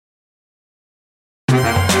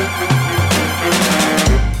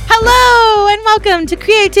welcome to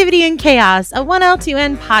Creativity and Chaos, a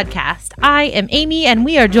 1L2N podcast. I am Amy, and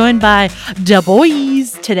we are joined by the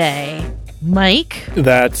boys today. Mike.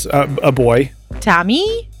 That's a boy.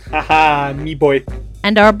 Tommy. Haha, me boy.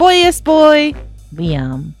 And our boyest boy,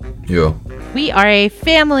 Liam. Yo. We are a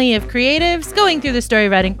family of creatives going through the story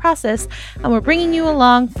writing process, and we're bringing you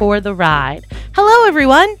along for the ride. Hello,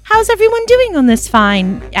 everyone. How's everyone doing on this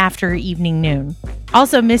fine after evening noon?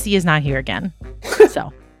 Also, Missy is not here again,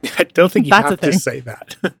 so... I don't think you That's have to say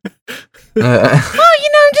that.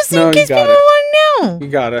 Well, just in case people want to know. You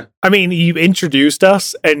gotta. I mean, you introduced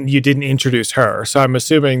us and you didn't introduce her, so I'm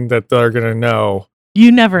assuming that they're going to know.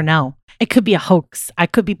 You never know. It could be a hoax. I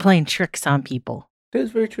could be playing tricks on people. That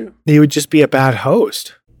is very true. You would just be a bad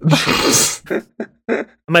host.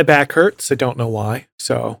 My back hurts. I don't know why.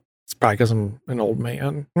 So it's probably because I'm an old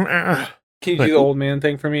man. Can you do the old man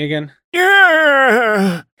thing for me again?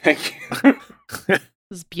 Yeah. Thank you.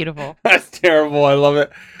 This is beautiful. That's terrible. I love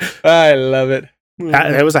it. I love it.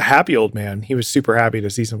 That was a happy old man. He was super happy to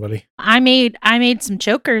see somebody. I made some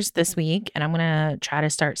chokers this week, and I'm gonna try to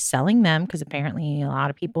start selling them because apparently a lot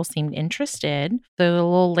of people seemed interested. They're the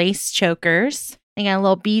little lace chokers. They got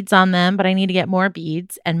little beads on them, but I need to get more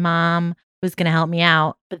beads. And Mom was gonna help me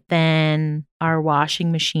out, but then our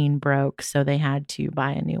washing machine broke, so they had to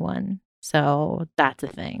buy a new one. So that's a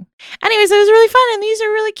thing. Anyways, it was really fun, and these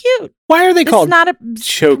are really cute. Why are they called not a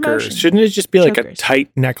chokers? promotion. Shouldn't it just be like Chokers. a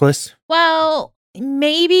tight necklace? Well,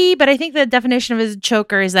 maybe, but I think the definition of a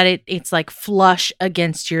choker is that it's like flush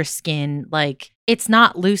against your skin. Like it's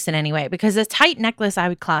not loose in any way, because a tight necklace I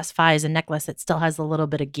would classify as a necklace that still has a little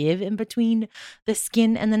bit of give in between the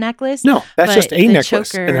skin and the necklace. No, that's But just a the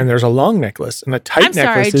necklace. choker- And then there's a long necklace, and a tight I'm sorry,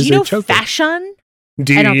 necklace do is you know a choker. fashion?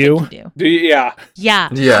 Do I don't you? think you do. Do you? Yeah. Yeah,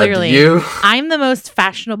 Yeah, clearly. you? I'm the most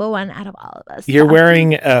fashionable one out of all of us. You're So.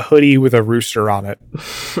 wearing a hoodie with a rooster on it.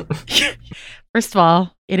 First of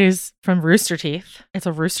all, it is from Rooster Teeth. It's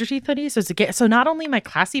a Rooster Teeth hoodie. So not only am I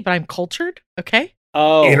classy, but I'm cultured. Okay.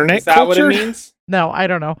 Oh, Internet is that culture? what it means? No, I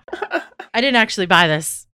don't know. I didn't actually buy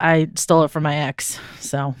this. I stole it from my ex.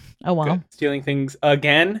 So, oh well. Good. Stealing things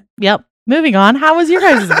again? Yep. Moving on. How was your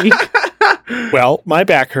guys' week? Well, my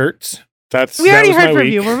back hurts. We already heard from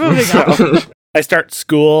you. We're moving on. So, I start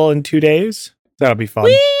school in 2 days. That'll be fun.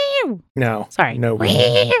 Woo! No. Sorry. No.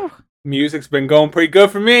 Woo! Music's been going pretty good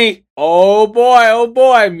for me. Oh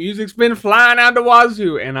boy. Music's been flying out the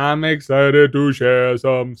wazoo, and I'm excited to share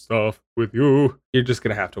some stuff with you. You're just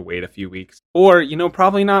going to have to wait a few weeks. Or,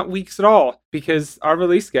 probably not weeks at all, because our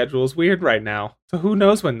release schedule is weird right now. So who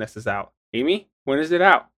knows when this is out? Amy, when is it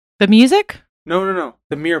out? The music? No.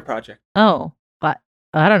 The Mirror Project. Oh, but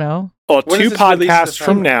I don't know. Well, When 2 is this released podcasts this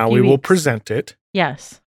from time? now, Few we will weeks. present it.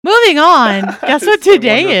 Yes. Moving on. Guess what It's been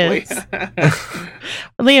today is? wonderfully.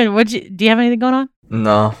 Liam, do you have anything going on?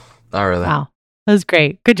 No, not really. Wow. That was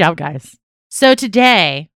great. Good job, guys. So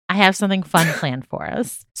today I have something fun planned for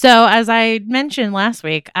us. So as I mentioned last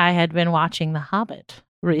week, I had been watching The Hobbit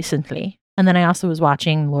recently. And then I also was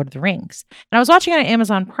watching Lord of the Rings. And I was watching it on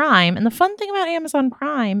Amazon Prime. And the fun thing about Amazon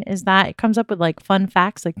Prime is that it comes up with like fun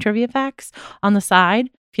facts, like trivia facts on the side,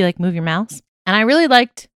 if you like move your mouse. And I really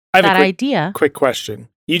liked I have that a idea. quick question.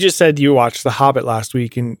 You just said you watched The Hobbit last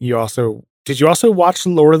week, and did you also watch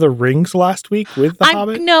Lord of the Rings last week with The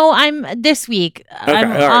Hobbit? No, I'm this week.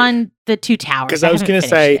 I'm all right. on the Two Towers. Because I was going to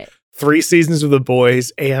say 3 seasons of The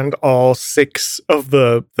Boys and all 6 of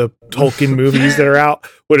the Tolkien movies that are out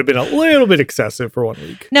would have been a little bit excessive for 1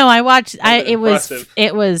 week. No, I watched. That's It impressive.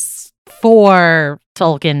 was 4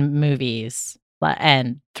 Tolkien movies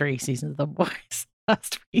and 3 seasons of The Boys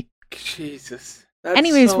last week. Jesus. That's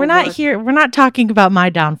Anyways, so we're not much. here. We're not talking about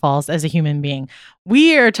my downfalls as a human being.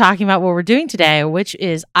 We are talking about what we're doing today, which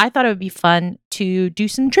is I thought it would be fun to do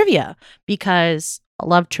some trivia because I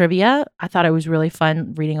love trivia. I thought it was really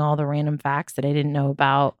fun reading all the random facts that I didn't know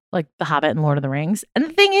about, like The Hobbit and Lord of the Rings. And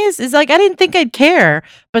the thing is like I didn't think I'd care,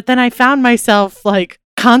 but then I found myself like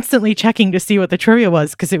constantly checking to see what the trivia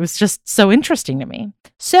was because it was just so interesting to me.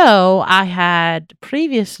 So I had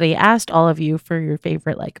previously asked all of you for your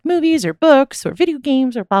favorite like movies or books or video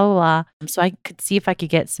games or blah, blah, blah. So I could see if I could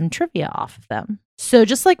get some trivia off of them. So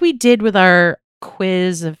just like we did with our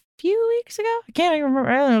quiz a few weeks ago, I can't even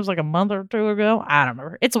remember. I don't know, it was like a month or 2 ago. I don't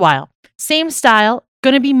remember. It's a while. Same style,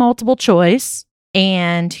 going to be multiple choice.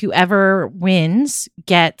 And whoever wins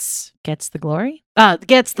gets the glory.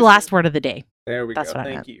 Gets the last word of the day. There we That's go. what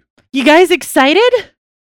I Thank meant. you. You guys excited?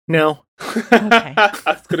 No. Okay. I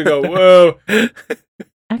was going to go, whoa.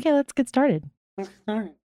 Okay, let's get started.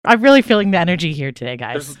 Sorry. I'm really feeling the energy here today,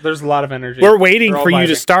 guys. There's a lot of energy. We're waiting We're all for you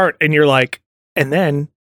to vibing. start, and you're like, and then,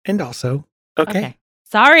 and also. Okay.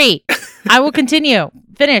 Sorry. I will continue.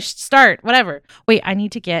 Finish. Start. Whatever. Wait, I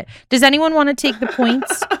need to get... Does anyone want to take the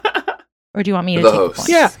points? Or do you want me to take the points?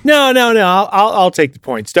 Yeah. No. I'll take the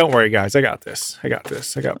points. Don't worry, guys. I got this. I got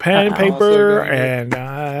pen and paper, and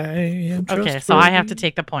I am Okay, so I have to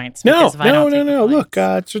take the points. No. Look,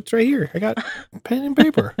 it's right here. I got pen and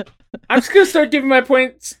paper. I'm just going to start giving my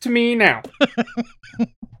points to me now.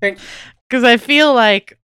 Because I feel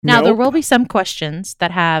like... Now, there will be some questions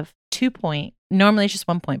that have 2 points. Normally, it's just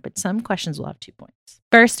 1 point, but some questions will have 2 points.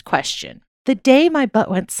 First question. The day my butt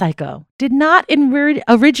went psycho did not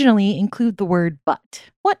originally include the word butt.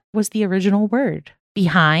 What was the original word?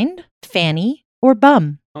 Behind, fanny, or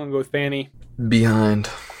bum? I'm going to go with fanny. Behind.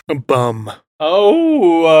 A bum.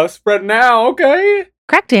 Oh, spread now. Okay.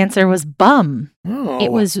 Correct answer was bum. Oh.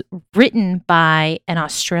 It was written by an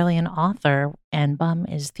Australian author, and bum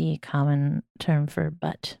is the common term for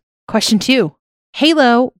butt. Question 2.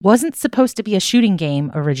 Halo wasn't supposed to be a shooting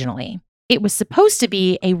game originally. It was supposed to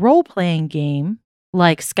be a role-playing game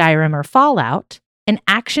like Skyrim or Fallout, an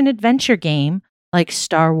action-adventure game like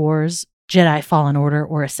Star Wars, Jedi Fallen Order,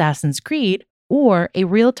 or Assassin's Creed, or a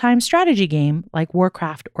real-time strategy game like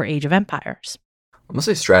Warcraft or Age of Empires. I'm going to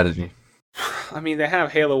say strategy. I mean, they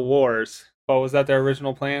have Halo Wars, but was that their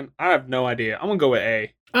original plan? I have no idea. I'm going to go with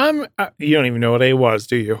A. You don't even know what A was,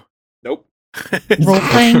 do you? Nope.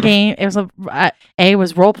 Role-playing game. It was A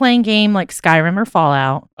was role-playing game like Skyrim or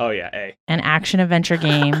Fallout. Oh, yeah, A. An action-adventure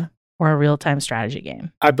game or a real-time strategy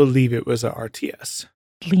game. I believe it was a RTS.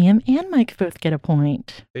 Liam and Mike both get a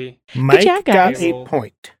point. See? Mike job, got guys. a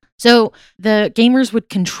point. So the gamers would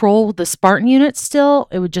control the Spartan units still.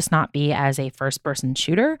 It would just not be as a first-person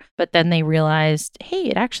shooter. But then they realized, hey,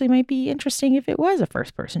 it actually might be interesting if it was a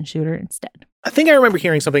first-person shooter instead. I think I remember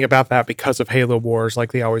hearing something about that because of Halo Wars,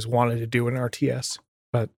 like they always wanted to do an RTS.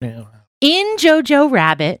 But, In Jojo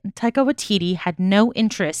Rabbit, Taika Waititi had no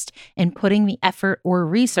interest in putting the effort or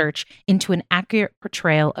research into an accurate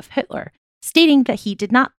portrayal of Hitler, stating that he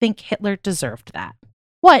did not think Hitler deserved that.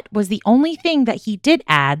 What was the only thing that he did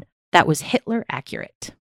add that was Hitler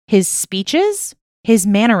accurate? His speeches, his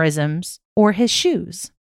mannerisms, or his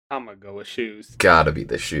shoes? I'm going to go with shoes. Gotta be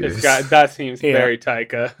the shoes. That seems very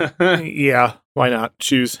Taika. yeah, why not?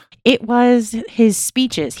 Shoes. It was his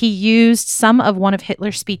speeches. He used some of one of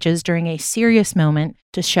Hitler's speeches during a serious moment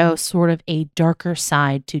to show sort of a darker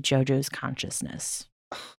side to Jojo's consciousness.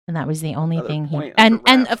 And that was the only Another thing point he... on the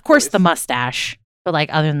And rap of course place. the mustache. But like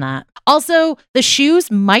other than that. Also, the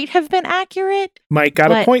shoes might have been accurate, Mike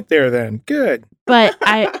got a But- point there then. Good. but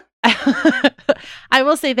I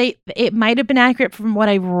will say it might have been accurate from what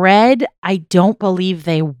I read. I don't believe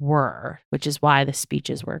they were, which is why the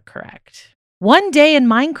speeches were correct. 1 day in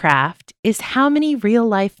Minecraft is how many real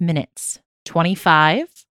life minutes?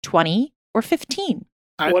 25, 20, or 15?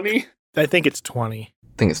 20? I think it's 20. I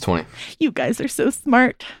think it's 20. You guys are so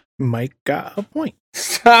smart. Mike got a point.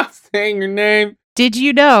 Stop saying your name. Did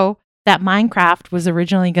you know that Minecraft was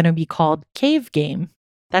originally going to be called Cave Game?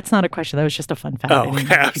 That's not a question. That was just a fun fact. Oh, I didn't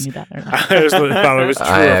know if you knew that or not. I just thought it was true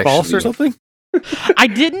I or false or actually- something. I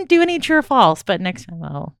didn't do any true or false, but next time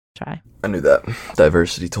I'll try. I knew that.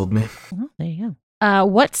 Diversity told me. Well, there you go.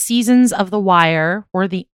 What seasons of The Wire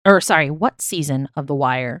what season of The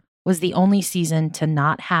Wire was the only season to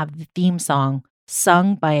not have the theme song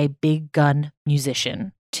sung by a big gun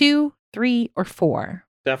musician? 2, 3, or 4?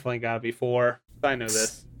 Definitely got to be 4. I know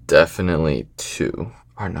this. Definitely 2.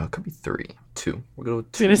 Or no, it could be 3. 2. We'll go with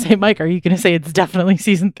I 2. was going to say, Mike, are you going to say it's definitely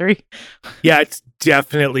season 3? Yeah, it's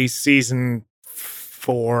definitely season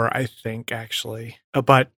 4, I think, actually.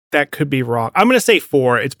 But that could be wrong. I'm going to say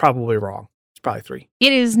 4. It's probably wrong. It's probably 3.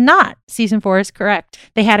 It is not. Season 4 is correct.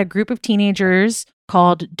 They had a group of teenagers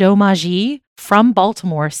called Domagie from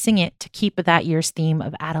Baltimore sing it to keep with that year's theme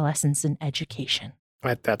of adolescence and education.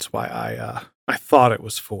 That's why I thought it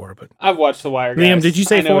was 4. But I've watched The Wire, guys. Liam, did you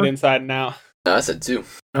say I know 4? it inside and out. No, I said 2.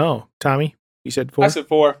 oh, Tommy, you said 4. I said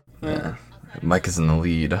 4. Yeah. Mike is in the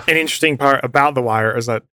lead. An interesting part about The Wire is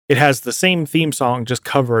that it has the same theme song just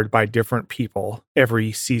covered by different people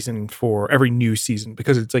every new season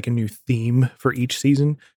because it's like a new theme for each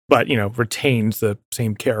season, but retains the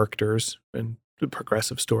same characters and the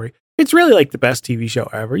progressive story. It's really like the best TV show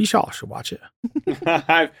ever. You all should watch it.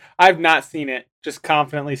 I've not seen it. Just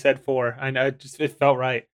confidently said 4. I know it felt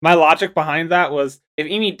right. My logic behind that was if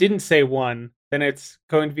Amy didn't say 1, then it's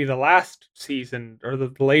going to be the last season or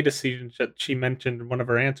the latest season that she mentioned in one of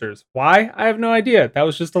her answers. Why? I have no idea. That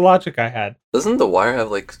was just the logic I had. Doesn't The Wire have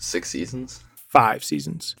like 6 seasons? 5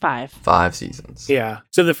 seasons. 5. 5 seasons. Yeah.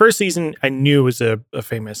 So the first season I knew was a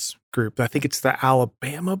famous group. I think it's the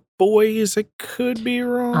Alabama Boys. I could be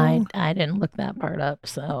wrong. I didn't look that part up,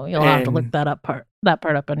 so you'll have to look that part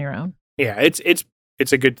up on your own. Yeah,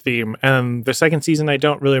 it's a good theme. The second season I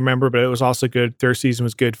don't really remember, but it was also good. Third season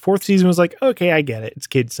was good. Fourth season was like, okay, I get it. It's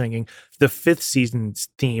kids singing. The fifth season's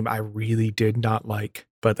theme I really did not like,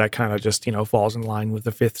 but that kind of just, falls in line with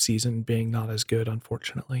the fifth season being not as good,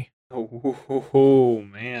 unfortunately. Oh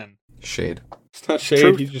man. Shade. It's not shade,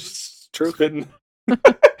 Truth. he's just Truth. spitting.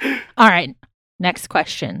 All right. Next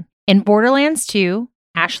question. In Borderlands 2,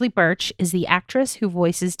 Ashley Birch is the actress who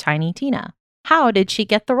voices Tiny Tina. How did she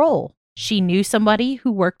get the role? She knew somebody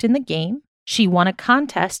who worked in the game. She won a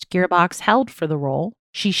contest Gearbox held for the role.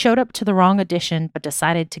 She showed up to the wrong audition, but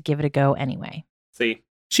decided to give it a go anyway. See.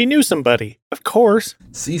 She knew somebody, of course.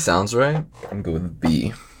 C sounds right. I'm going with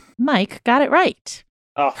B. Mike got it right.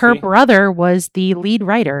 Oh, Her see? brother was the lead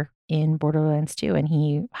writer in Borderlands 2, and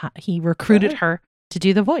he recruited her to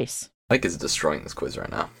do the voice. Mike is destroying this quiz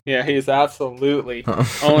right now. Yeah, he's absolutely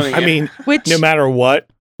owning it. I mean, Which no matter what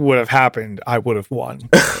would have happened, I would have won.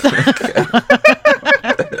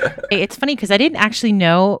 It's funny because I didn't actually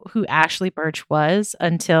know who Ashley Birch was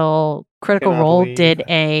until Critical Cannot Role believe did that.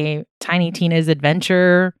 a Tiny Tina's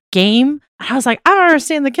Adventure game. I was like, I don't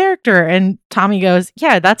understand the character. And Tommy goes,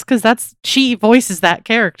 yeah, that's because she voices that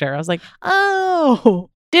character. I was like, oh,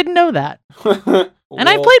 didn't know that. And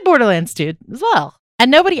I played Borderlands 2 as well. And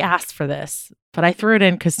nobody asked for this, but I threw it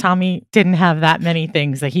in because Tommy didn't have that many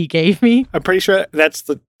things that he gave me. I'm pretty sure this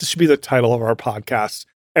should be the title of our podcast.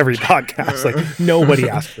 Every podcast. Like, nobody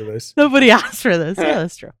asked for this. Nobody asked for this. Yeah,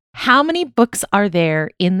 that's true. How many books are there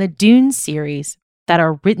in the Dune series that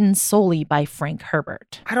are written solely by Frank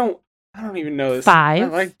Herbert? I don't even know this. 5, I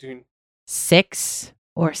like doing 6,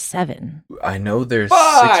 or 7? I know there's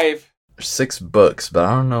 5. six books, but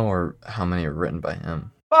I don't know how many are written by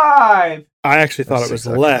him. 5. I actually thought it There's was 6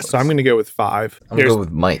 actual less, so books. I'm going to go with 5. I'm going to go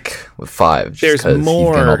with Mike with 5. Just There's 'cause he's getting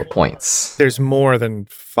all more. the points. There's more than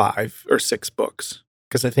 5 or 6 books.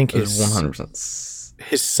 Because I think There's his 100%.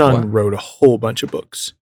 his son What? wrote a whole bunch of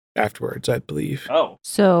books afterwards, I believe. Oh.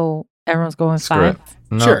 So everyone's going with Screw 5. it.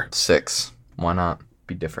 No, Sure. 6. Why not?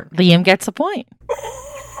 Be different. Liam gets a point.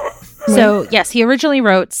 So, yes, he originally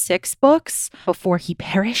wrote 6 books before he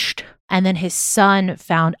perished. And then his son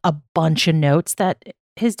found a bunch of notes that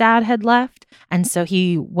his dad had left. And so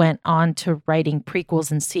he went on to writing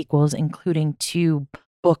prequels and sequels, including 2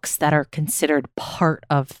 books that are considered part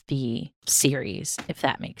of the series, if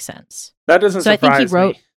that makes sense. That doesn't So I surprise think he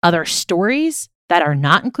wrote me. other stories that are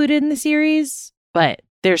not included in the series, but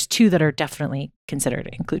there's 2 that are definitely considered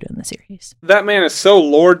included in the series. That man is so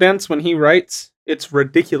lore dense when he writes. It's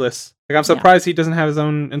ridiculous. Like, I'm surprised he doesn't have his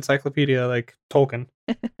own encyclopedia like Tolkien.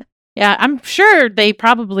 Yeah, I'm sure they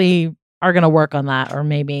probably are going to work on that, or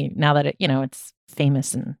maybe now that it's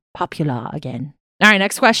famous and popular again. All right,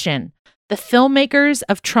 next question. The filmmakers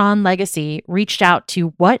of Tron Legacy reached out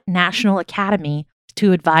to what national academy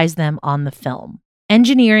to advise them on the film?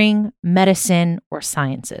 Engineering, medicine, or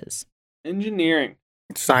sciences? Engineering.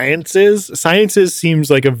 Sciences? Sciences seems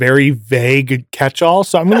like a very vague catch-all,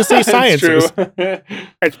 so I'm going to say sciences. It's true.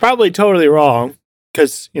 It's probably totally wrong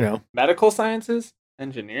because, Medical sciences,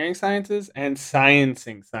 engineering sciences, and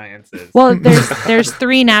sciencing sciences. Well, there's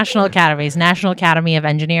 3 national academies: National Academy of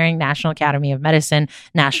Engineering, National Academy of Medicine,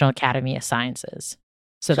 National Academy of Sciences.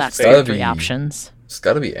 So that's gotta the 3 be- options. It's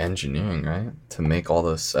got to be engineering, right? To make all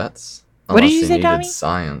those sets. What did Unless you they say, needed Tommy?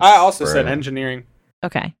 Science. I also for said it. engineering.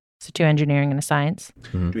 Okay, so 2 engineering and a science.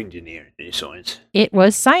 Engineering science. It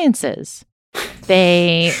was sciences.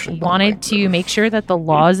 They wanted to make sure that the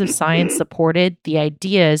laws of science supported the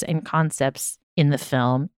ideas and concepts in the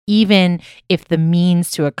film, even if the means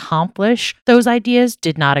to accomplish those ideas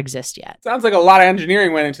did not exist yet. Sounds like a lot of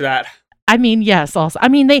engineering went into that. I mean, yes, also. I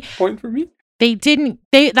mean, Point for me.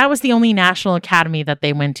 that was the only national academy that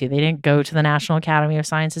they went to. They didn't go to the National Academy of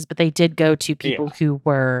Sciences, but they did go to people who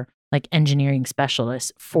were like engineering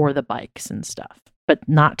specialists for the bikes and stuff, but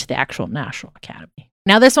not to the actual National Academy.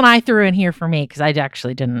 Now, this one I threw in here for me because I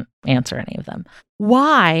actually didn't answer any of them.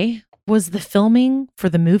 Why was the filming for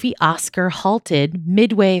the movie Oscar halted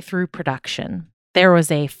midway through production? There was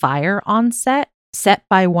a fire on set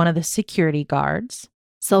by one of the security guards.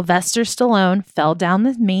 Sylvester Stallone fell down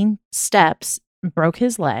the main steps and broke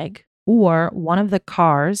his leg, or one of the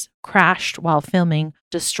cars crashed while filming,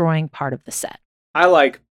 destroying part of the set. I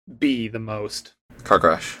like B the most. Car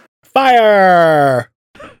crash. Fire!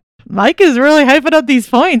 Mike is really hyping up these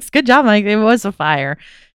points. Good job, Mike. It was a fire.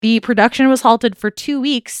 The production was halted for 2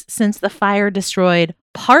 weeks since the fire destroyed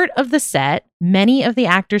part of the set, many of the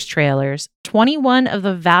actors' trailers, 21 of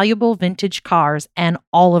the valuable vintage cars, and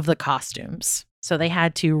all of the costumes. So they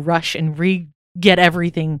had to rush and get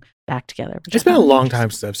everything back together. It's been a long time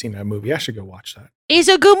since I've seen that movie. I should go watch that. It's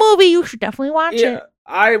a good movie. You should definitely watch Yeah, it.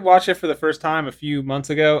 I watched it for the first time a few months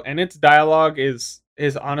ago, and its dialogue is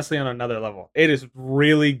honestly on another level. It is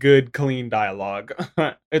really good, clean dialogue.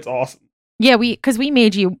 It's awesome. Yeah, because we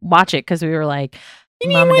made you watch it because we were like,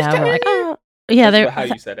 Mom and Dad were like, oh, yeah, That's they're how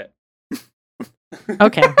you said it.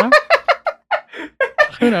 okay. Well,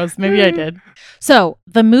 who knows? Maybe I did. So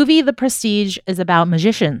the movie The Prestige is about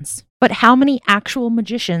magicians, but how many actual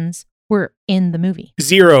magicians were in the movie?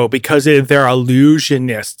 0 because they're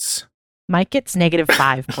illusionists. Mike gets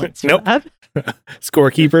 -5 points. For Nope. that.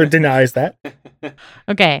 Scorekeeper denies that.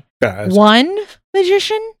 Okay. Guys. 1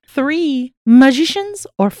 magician, 3 magicians,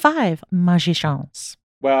 or 5 magicians?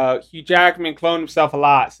 Well, Hugh Jackman cloned himself a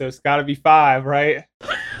lot, so it's got to be 5, right?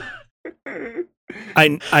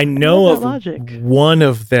 I know love of that logic. one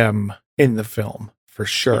of them in the film for I don't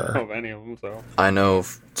sure. know of any of them, so. I know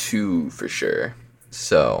of 2 for sure.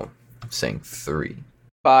 So I'm saying 3.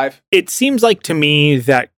 5. It seems like to me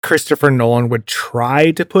that Christopher Nolan would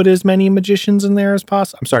try to put as many magicians in there as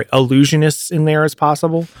possible. I'm sorry, illusionists in there as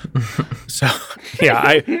possible. So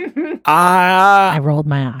yeah, I rolled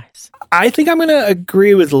my eyes. I think I'm gonna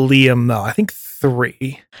agree with Liam though. I think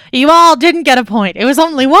 3. You all didn't get a point. It was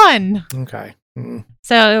only 1. Okay.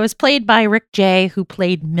 So it was played by Rick Jay, who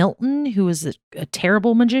played Milton, who was a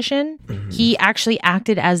terrible magician. Mhm. He actually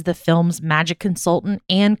acted as the film's magic consultant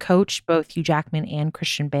and coached both Hugh Jackman and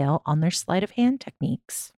Christian Bale on their sleight of hand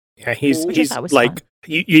techniques. Yeah, he's Which I thought was like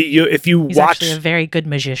fun. you if you He's watch, actually a very good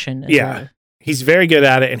magician. As Yeah. well. he's very good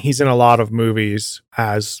at it, and he's in a lot of movies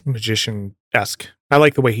as magician-esque. I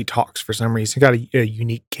like the way he talks for some reason. He got a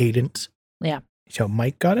unique cadence. Yeah. So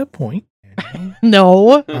Mike got a point.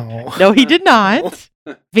 No, Oh. no, he did not.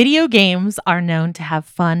 Video games are known to have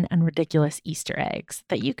fun and ridiculous Easter eggs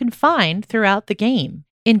that you can find throughout the game.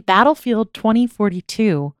 In Battlefield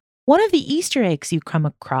 2042, one of the Easter eggs you come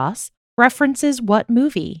across references what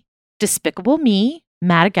movie? Despicable Me,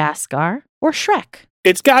 Madagascar, or Shrek?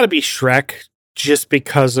 It's got to be Shrek just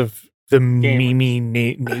because of the Gamers.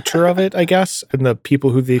 meme nature of it, I guess, and the people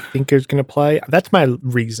who they think is going to play. That's my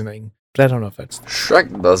reasoning, but I don't know if that's...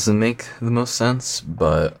 Shrek doesn't make the most sense,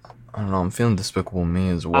 but I don't know. I'm feeling Despicable Me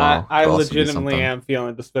as well. I Could also be legitimately something. am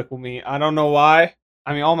feeling Despicable Me. I don't know why.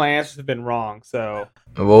 I mean, all my answers have been wrong, so.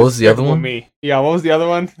 What was the other Despicable one? Me. Yeah, what was the other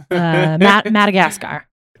one? Madagascar.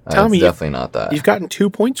 Tell It's me- definitely not that. You've gotten 2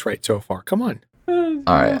 points right so far. Come on. All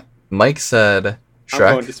right. Mike said going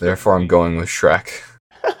Shrek, Despicable therefore I'm Me. going with Shrek.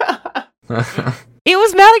 It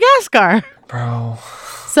was Madagascar. Bro.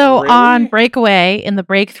 So Really? on Breakaway, in the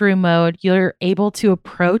breakthrough mode, you're able to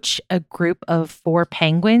approach a group of 4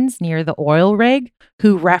 penguins near the oil rig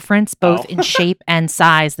who reference both Oh. in shape and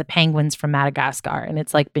size the penguins from Madagascar. And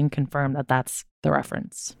it's like been confirmed that that's the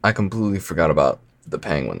reference. I completely forgot about the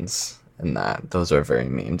penguins and that. Those are very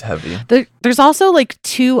memed heavy. There's also like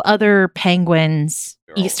 2 other penguins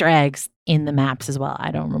Girl. Easter eggs in the maps as well.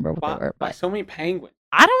 I don't remember what they were, Why but so many penguins?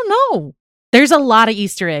 I don't know. There's a lot of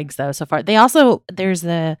Easter eggs though so far. There's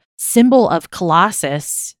the symbol of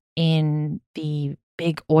Colossus in the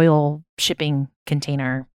big oil shipping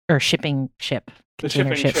container or shipping ship. The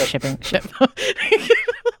Container shipping ship. shipping ship.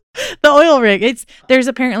 The oil rig. There's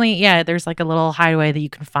apparently there's like a little hideaway that you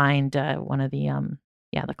can find one of the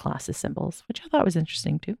the Colossus symbols, which I thought was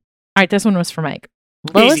interesting too. All right, this one was for Mike.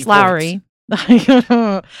 Lois Easy Lowry.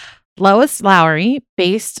 Lois Lowry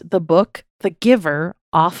based the book The Giver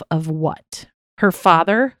off of what? Her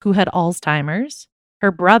father, who had Alzheimer's,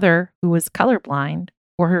 her brother, who was colorblind,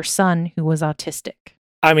 or her son, who was autistic?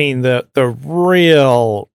 I mean, the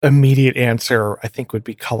real immediate answer, I think, would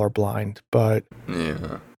be colorblind, but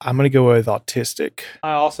Yeah. I'm going to go with autistic.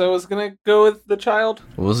 I also was going to go with the child.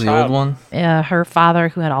 What was the Child. old one? Her father,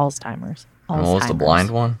 who had Alzheimer's. And what was the blind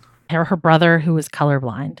one? Her brother, who was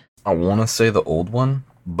colorblind. I want to say the old one,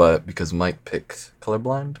 but because Mike picked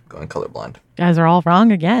colorblind, I'm going colorblind. You guys are all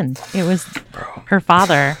wrong again. It was Bro. her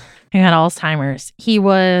father who had Alzheimer's. He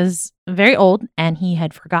was very old and he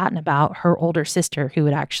had forgotten about her older sister who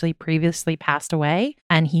had actually previously passed away.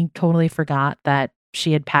 And he totally forgot that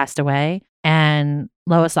she had passed away. And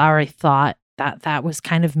Lois Lowry thought that that was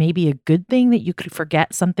kind of maybe a good thing that you could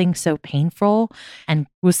forget something so painful, and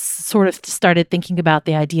was sort of started thinking about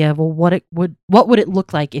the idea of, well, what would it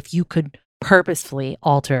look like if you could purposefully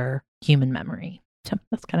alter human memory? So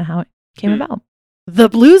that's kind of how it came about. The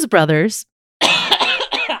Blues Brothers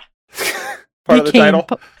Part of the title.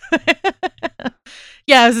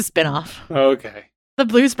 Yeah, it was a spinoff. Okay. The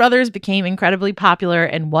Blues Brothers became incredibly popular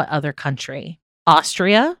in what other country?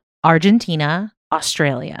 Austria, Argentina,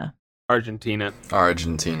 Australia. Argentina.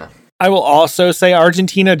 Argentina. I will also say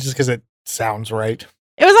Argentina just because it sounds right.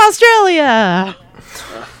 It was Australia.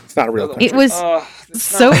 It's not a real country. It was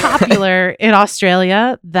so popular in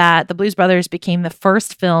Australia that the Blues Brothers became the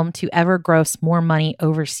first film to ever gross more money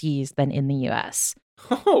overseas than in the US.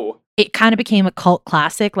 Oh. It kind of became a cult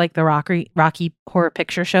classic like the Rocky Horror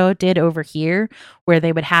Picture Show did over here, where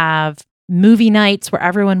they would have movie nights where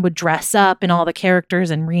everyone would dress up in all the characters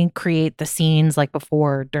and recreate the scenes like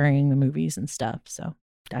before, during the movies and stuff. So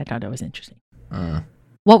I thought it was interesting.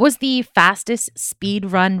 What was the fastest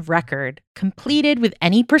speed run record completed with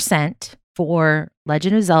any percent for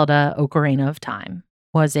Legend of Zelda Ocarina of Time?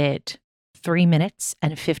 Was it 3 minutes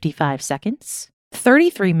and 55 seconds,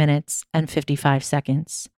 33 minutes and 55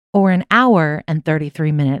 seconds, or an hour and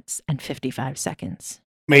 33 minutes and 55 seconds?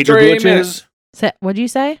 Major 3 glitches? minutes. What'd you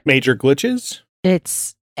say? Major glitches?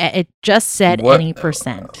 It just said What- any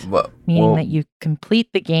percent, What? meaning that you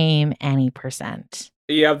complete the game any percent.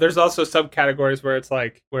 Yeah, there's also subcategories where it's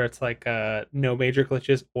like no major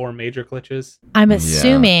glitches or major glitches. I'm Yeah.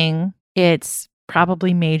 assuming it's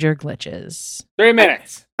probably major glitches. 3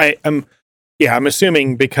 minutes. I'm assuming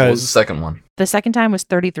What was the because second one? The second time was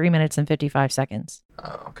 33 minutes and 55 seconds.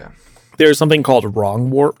 Oh, okay. there's something called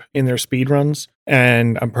wrong warp in their speed runs,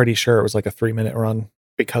 and I'm pretty sure it was like a 3-minute run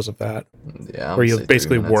because of that, Yeah. where you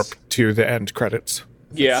basically warp to the end credits.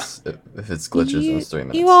 Yeah. If it's glitches, then it's 3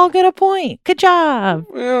 minutes. You all get a point. Good job.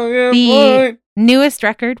 Well, yeah, The fine. newest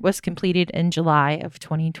record was completed in July of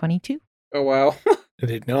 2022. Oh, wow. I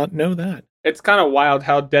did not know that. It's kind of wild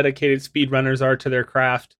how dedicated speedrunners are to their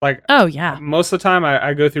craft. Like, Oh, yeah. most of the time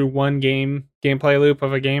I go through one gameplay loop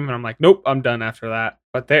of a game and I'm like, nope, I'm done after that.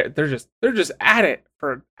 But they're just at it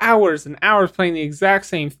for hours and hours playing the exact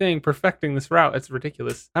same thing, perfecting this route. It's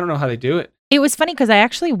ridiculous. I don't know how they do it. It was funny because I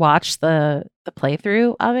actually watched the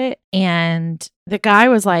playthrough of it, and the guy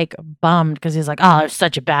was like bummed because he's like, "Oh, it's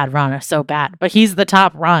such a bad run, it's so bad." But he's the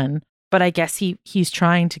top run. But I guess he's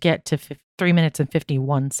trying to get to 3 minutes and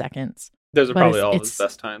 51 seconds. Those are But probably all it's- his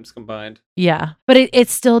best times combined. Yeah, but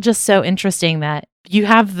it's still just so interesting that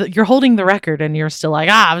you're holding the record and you're still like,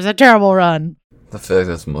 it was a terrible run. I feel like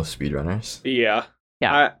that's most speedrunners. Yeah.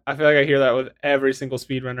 Yeah. I feel like I hear that with every single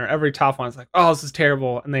speedrunner. Every top one's like, oh, this is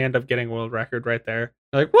terrible. And they end up getting a world record right there.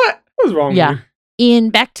 They're like, what? What was wrong Yeah. with In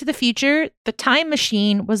Back to the Future, the time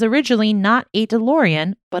machine was originally not a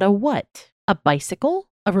DeLorean, but a what? A bicycle,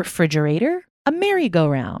 a refrigerator, a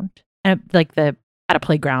merry-go-round, and like at a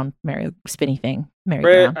playground spinny thing,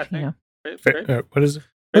 merry-go-round. I think. You know, Right? What is it?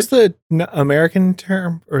 What's the American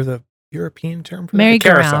term or the European term for that?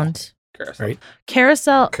 merry-go-round, Carousel. Right.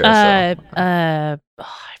 carousel. Carousel. I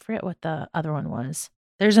forget what the other one was.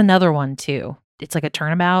 There's another one too. It's like a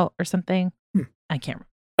turnabout or something. I can't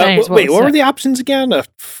remember. Anyways, Wait, what was were it? the options again?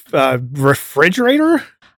 A refrigerator?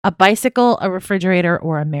 A bicycle, a refrigerator,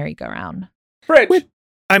 or a merry-go-round? Fridge. Wait.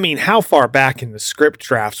 I mean, how far back in the script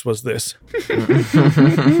drafts was this?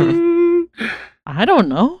 I don't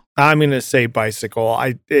know. I'm going to say bicycle.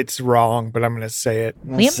 It's wrong, but I'm going to say it.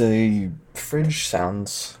 Liam? Let's say fridge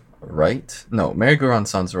sounds right. No, merry-go-round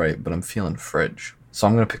sounds right, but I'm feeling fridge. So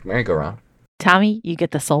I'm going to pick merry-go-round. Tommy, you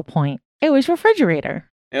get the sole point. It was refrigerator.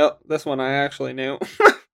 Yep, this one I actually knew.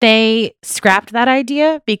 They scrapped that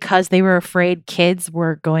idea because they were afraid kids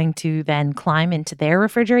were going to then climb into their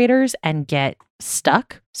refrigerators and get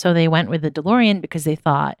stuck. So they went with the DeLorean because they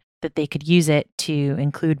thought that they could use it to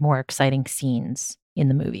include more exciting scenes in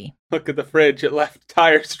the movie. Look at the fridge. It left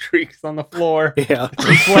tire streaks on the floor. Yeah.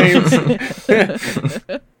 Flames.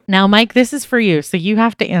 Now, Mike, this is for you. So you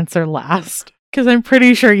have to answer last because I'm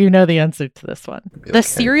pretty sure you know the answer to this one. Be like The Harry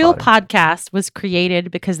Serial Potter. podcast was created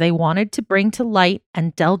because they wanted to bring to light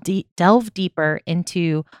and delve deeper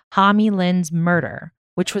into Hami Lynn's murder,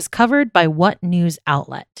 which was covered by what news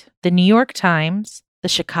outlet? The New York Times, the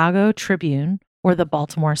Chicago Tribune, or the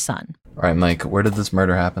Baltimore Sun? All right, Mike, where did this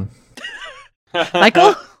murder happen?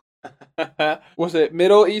 Michael? Was it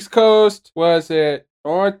Middle East Coast? Was it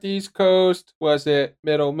Northeast Coast? Was it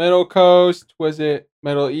Middle Coast? Was it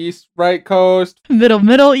Middle East Right Coast?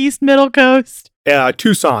 Middle East, Middle Coast.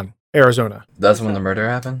 Tucson, Arizona. That's when the murder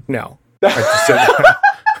happened? No. I just said that.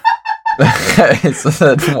 So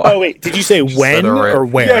that's why. Oh, wait. Did you say Just when said a or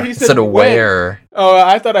ra- where? Yeah, he I said when. where. Oh,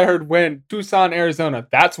 I thought I heard when. Tucson, Arizona.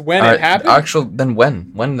 That's when All it right, happened? actually, then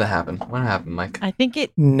when? When did it happen? When it happened, Mike? I think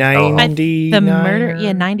it, 90. the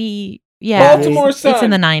murder, 90, yeah. Baltimore It's in Sun.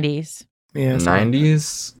 the 90s. Yeah,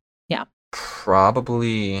 90s? Yeah.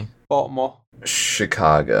 Probably Baltimore.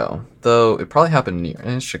 Chicago. Though it probably happened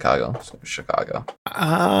in Chicago. So Chicago.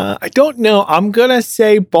 I don't know. I'm going to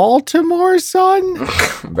say Baltimore, son.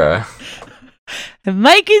 Bruh.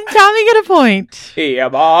 Mike and Tommy get a point. Yeah,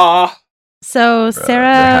 bah. So they're Sarah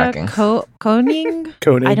hacking. Koenig,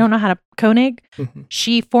 Koenig. I don't know how to Koenig. Mhm.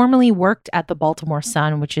 She formerly worked at the Baltimore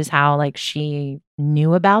Sun, which is how like she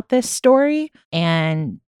knew about this story,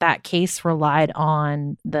 and that case relied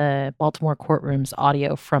on the Baltimore courtroom's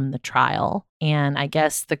audio from the trial. And I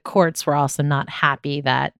guess the courts were also not happy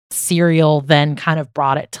that Serial then kind of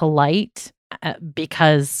brought it to light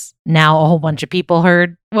because now a whole bunch of people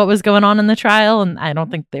heard what was going on in the trial. And I don't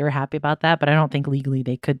think they were happy about that, but I don't think legally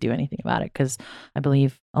they could do anything about it because I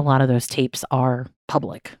believe a lot of those tapes are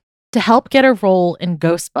public. To help get a role in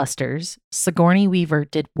Ghostbusters, Sigourney Weaver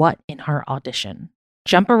did what in her audition?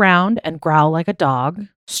 Jump around and growl like a dog,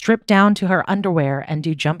 strip down to her underwear and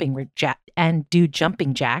do jumping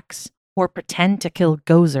jacks, or pretend to kill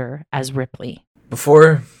Gozer as Ripley.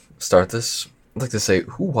 Before we start this, I'd like to say,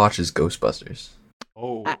 who watches Ghostbusters?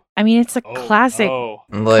 Oh. I mean, it's a classic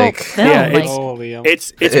Like, cult film. Yeah, like, Liam.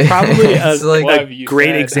 It's probably It's like- What a have you great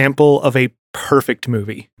said? example of a perfect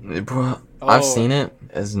movie. bro, I've seen it.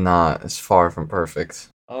 It's not. It's far from perfect.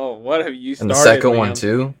 Oh, what have you And started? the second Liam? one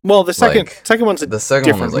too. Well, the second one's a The second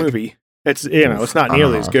one different was like, movie. It's it's not I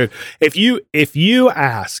nearly don't as know. good. If you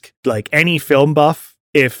ask like any film buff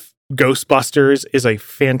if Ghostbusters is a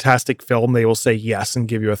fantastic film, they will say yes and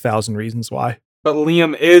give you 1,000 reasons why. But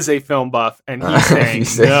Liam is a film buff, and he's You saying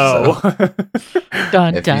say no.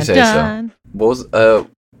 dun, If you dun, say dun. What was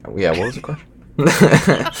what was the question?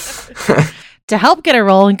 To help get a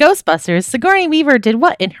role in Ghostbusters, Sigourney Weaver did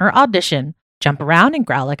what in her audition? Jump around and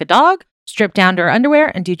growl like a dog, strip down to her underwear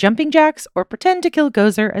and do jumping jacks, or pretend to kill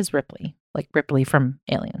Gozer as Ripley, like Ripley from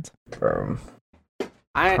Aliens.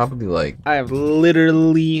 I Probably like have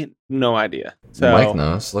literally no idea. So Mike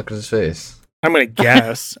knows. Look at his face. I'm gonna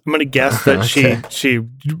guess. That Okay. she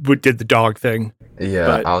did the dog thing. Yeah,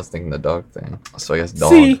 But- I was thinking the dog thing. So I guess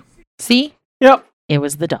dog. See? Yep. It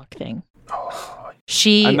was the dog thing. Oh,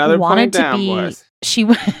 She Another wanted point to down, be boys. she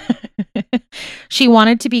she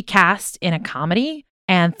wanted to be cast in a comedy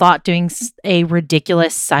and thought doing a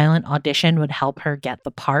ridiculous silent audition would help her get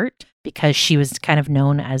the part because she was kind of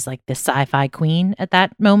known as like the sci-fi queen at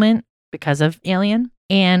that moment because of Alien.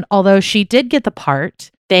 And although she did get the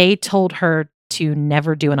part, they told her to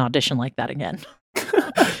never do an audition like that again.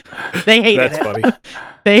 They hated That's it. funny.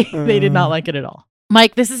 They did not like it at all.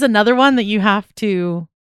 Mike, this is another one that you have to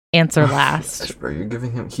answer last. Gosh, bro, you're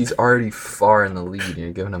giving him. He's already far in the lead. And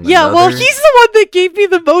you're giving him. Yeah, well, another? he's the one that gave me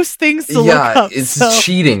the most things to look up. It's so-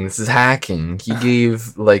 cheating. This is hacking. He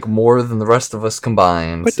gave like more than the rest of us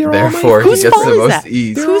combined. But they're all my Therefore, he Whose gets fault the is most that?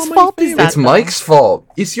 ease. They're Whose all my fault is favorites. that? It's though? Mike's fault.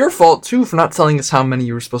 It's your fault too for not telling us how many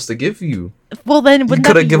you were supposed to give you. Well, then wouldn't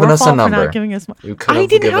that coulda be given your us a fault for number. not giving us more? You could I have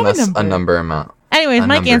didn't given have a us number. a number amount. Anyways, A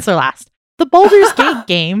Mike, number. answer last. The Boulder's Gate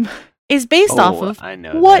game is based off of I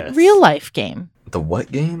know what this. real life game? The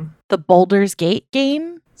what game? The Boulder's Gate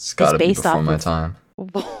game It's gotta be based before off my of- time.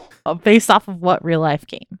 based off of what real life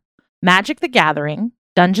game? Magic the Gathering,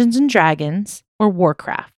 Dungeons and Dragons, or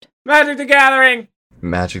Warcraft? Magic the Gathering.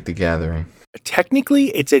 Magic the Gathering. Technically,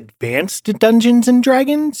 it's advanced Dungeons and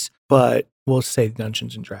Dragons, but we'll say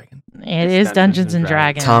Dungeons and Dragons. It is Dungeons and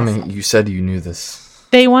Dragons. Tommy, you said you knew this.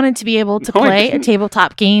 They wanted to be able to No, I play a didn't.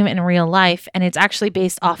 tabletop game in real life, and it's actually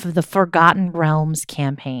based off of the Forgotten Realms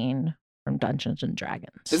campaign from Dungeons and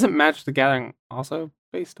Dragons. Isn't Magic the Gathering also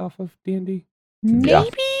based off of D&D? Yeah.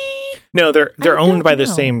 Maybe? No, they're I owned by the don't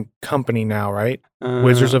know. same company now, right?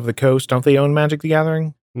 Wizards of the Coast, don't they own Magic the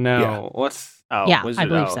Gathering? No. Yeah. What's oh Yeah, I Wizard,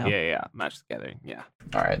 believe oh, so. Yeah, Magic the Gathering. Yeah.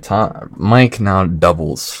 All right, Mike now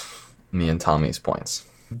doubles me and Tommy's points.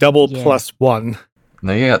 Double Yeah. plus one.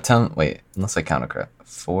 No, you got 10. Wait, unless I count it correct.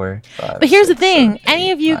 4, 5. But here's the 6, thing 7, any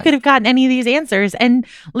 8, of you 9. could have gotten any of these answers. And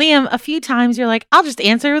Liam, a few times you're like, I'll just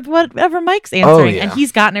answer with whatever Mike's answering. yeah. And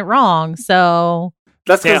he's gotten it wrong. So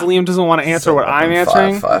That's because Yeah. Liam doesn't want to answer So what I'm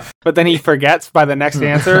answering, 5. but then he forgets by the next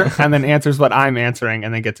answer and then answers what I'm answering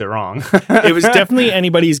and then gets it wrong. It was definitely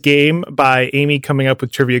anybody's game by Amy coming up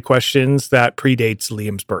with trivia questions that predates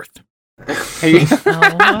Liam's birth.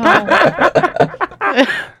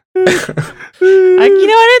 I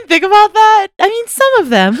didn't think about that. I mean, some of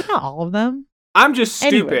them, but not all of them. I'm just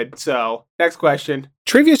stupid. Anyway. So next question.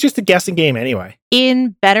 Trivia is just a guessing game anyway.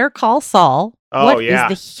 In Better Call Saul, Oh,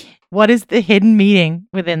 yeah. what is the hidden meeting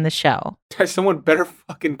within the show? Someone better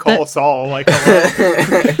fucking call Saul. Like,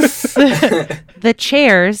 The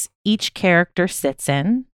chairs each character sits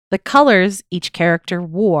in, the colors each character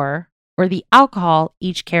wore, or the alcohol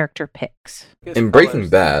each character picks. In Breaking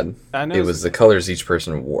Bad, I know it was the colors each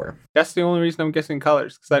person wore. That's the only reason I'm guessing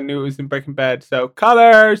colors because I knew it was in Breaking Bad. So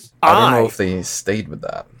colors. I don't know if they stayed with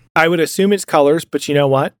that. I would assume it's colors, but you know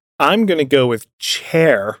what? I'm going to go with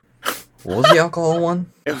chair. What was the alcohol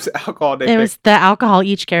one? It was alcohol. They It was the alcohol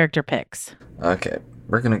each character picks. Okay,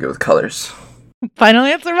 we're gonna go with colors. Final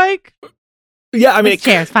answer, Mike? Yeah, I mean, It's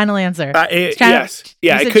chairs. Final answer. Yes,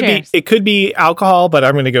 yeah, You it said could chairs. be. It could be alcohol, but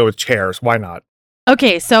I'm going to go with chairs. Why not?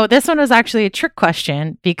 Okay, so this one was actually a trick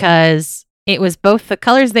question because it was both the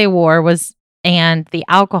colors they wore and the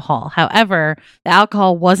alcohol. However, the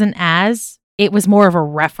alcohol wasn't it was more of a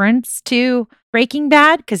reference to Breaking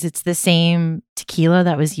Bad because it's the same tequila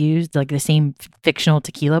that was used, like the same fictional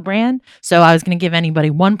tequila brand. So I was going to give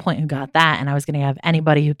anybody 1 point who got that, and I was going to have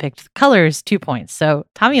anybody who picked the colors 2 points. So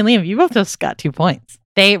Tommy and Liam, you both just got 2 points.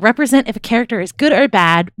 They represent if a character is good or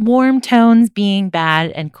bad, warm tones being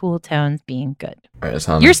bad and cool tones being good. All right,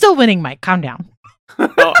 Tommy. You're still winning, Mike. Calm down.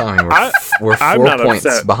 Tommy, we're I'm 4 not points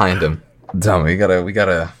upset. behind him. Tommy, we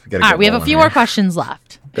gotta All right, we have a few more questions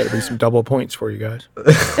left. Better be some double points for you guys.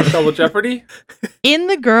 Double Jeopardy? In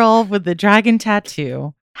The Girl with the Dragon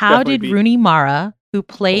Tattoo, how Definitely did beat. Rooney Mara, who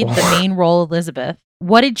played the main role Elizabeth,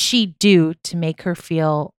 what did she do to make her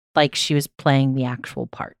feel like she was playing the actual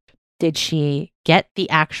part? Did she get the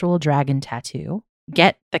actual dragon tattoo,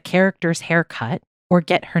 get the character's haircut, or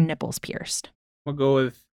get her nipples pierced? We'll go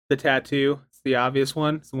with the tattoo. It's the obvious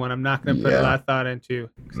one. It's the one I'm not going to put a Yeah. lot of thought into.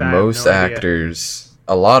 'Cause I have Most no idea. actors,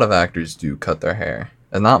 a lot of actors do cut their hair.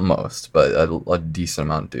 And not most, but a decent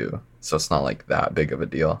amount do. So it's not like that big of a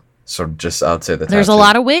deal. So just I would say the There's a tattoo.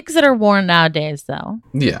 lot of wigs that are worn nowadays, though.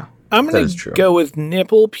 Yeah. I'm That going is to true. go with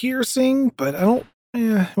nipple piercing, but I don't.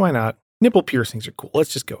 Why not? Nipple piercings are cool.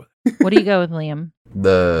 Let's just go with it. What do you go with, Liam?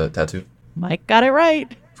 The tattoo. Mike got it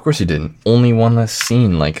right. Of course you didn't. Only one that's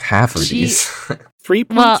seen like half of She- these. 3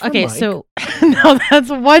 points. Well, for okay, Mike. so no, that's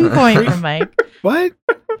 1 point for Mike. What?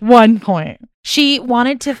 1 point. She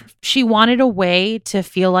wanted a way to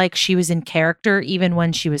feel like she was in character even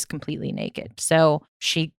when she was completely naked. So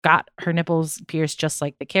she got her nipples pierced just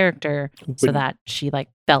like the character so Wouldn't- that she like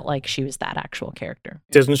felt like she was that actual character.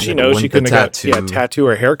 Doesn't she Yeah, but know she wouldn't couldn't the have got tattoo- tattoo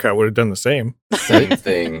or haircut would have done the same. Same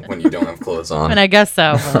thing when you don't have clothes on. And I guess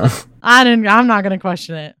so. But I'm not going to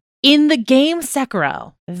question it. In the game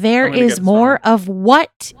Sekiro, there I'm gonna is get more some. of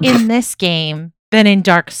what in this game than in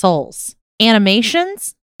Dark Souls?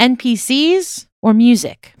 Animations, NPCs, or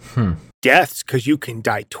music? Deaths, because you can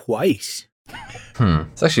die twice.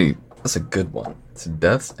 That's a good one. So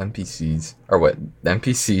deaths, NPCs, or what?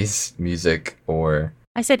 NPCs, music, or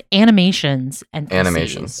I said animations, NPCs,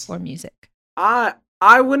 Animations. or music.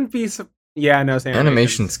 I wouldn't be... Yeah, no, it's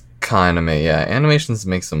animations kind of make, yeah, animations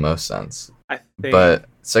makes the most sense. I think But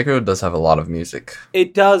Sekiro does have a lot of music.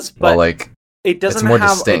 it does, but Well, like, it doesn't more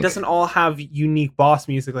have. distinct. It doesn't all have unique boss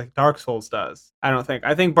music like Dark Souls does. I don't think.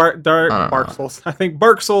 I think don't Dark know. Souls. I think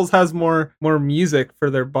Dark Souls has more music for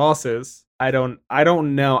their bosses. I don't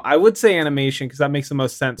know. I would say animation because that makes the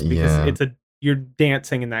most sense because Yeah. you're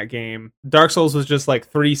dancing in that game. Dark Souls was just like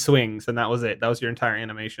 3 swings and that was it. That was your entire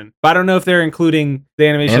animation. But I don't know if they're including the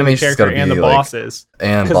animation of the Animation's character gotta and the be, like, bosses.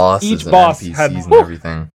 and 'Cause bosses each and boss NPCs had- and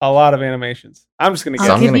everything. A lot of animations. I'm just gonna So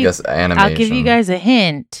I'll I'm guess. give gonna you- guess animation. I'll give you guys a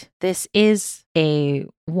hint. This is a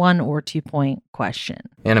 1 or 2 point question.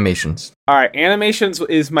 Animations. All right, animations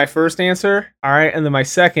is my first answer. All right, and then my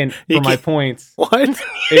second You for my can't- points. What?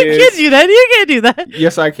 You can't do that. You can't do that.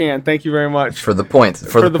 Yes, I can. Thank you very much. For the points.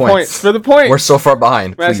 For the points. For the points. We're so far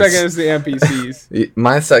behind. My Please. second is the NPCs.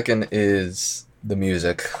 My second is the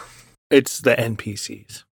music. It's the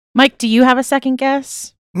NPCs. Mike, do you have a second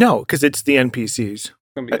guess? No, because it's the NPCs.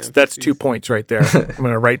 Gonna be That's NPCs. 2 points right there. I'm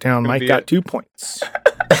going to write down Gonna Mike be got it. 2 points.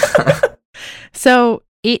 So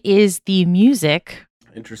it is the music.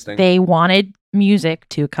 Interesting. They wanted music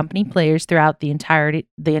to accompany players throughout the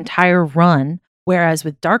entire run. Whereas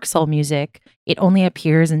with Dark Soul music, it only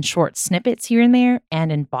appears in short snippets here and there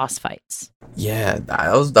and in boss fights. Yeah,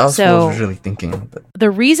 that was what I So- was really thinking. But The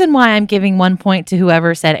reason why I'm giving 1 point to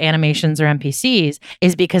whoever said animations or NPCs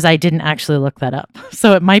is because I didn't actually look that up.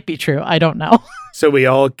 So it might be true. I don't know. So we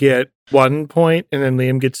all get 1 point and then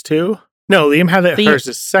Liam gets 2? No, Liam had that The- first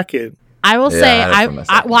as second. I will Yeah, say, I had it for my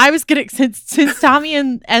second. I was gonna since Tommy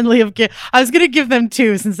and Liam, I was gonna give them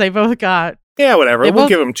 2 since they both got. Yeah, whatever. They We'll both-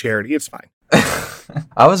 give him charity. It's fine.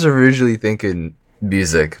 I was originally thinking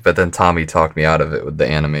music, but then Tommy talked me out of it with the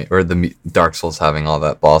anime or the Dark Souls having all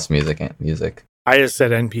that boss music and music. I just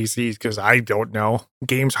said NPCs because I don't know.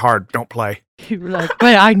 Game's hard. Don't play. You were like,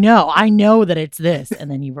 but I know that it's this,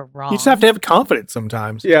 and then you were wrong. You just have to have confidence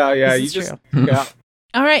sometimes. yeah, This you is just true. yeah.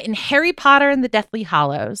 All right, in Harry Potter and the Deathly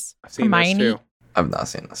Hallows, I've seen this Hermione. too. I've not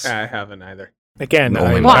seen this. I haven't either. Again,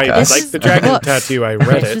 Only I Mike has. like This the is dragon book. tattoo. I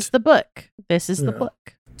read This it. is the book. This is the Yeah.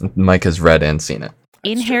 book. Mike has read and seen it.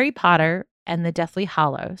 In That's true. Harry Potter and the Deathly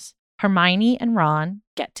Hallows, Hermione and Ron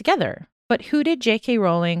get together. But who did J.K.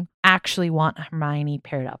 Rowling actually want Hermione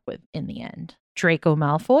paired up with in the end? Draco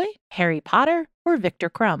Malfoy, Harry Potter, or Victor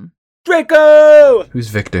Crumb? Draco! Who's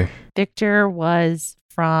Victor? Victor was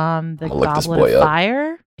from the I'm gonna look this Goblet boy of up.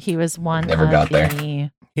 Fire. He was one Never of got there. the.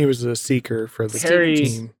 He was a seeker for the Harry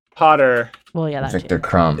team. Potter. Well, yeah, that Victor too.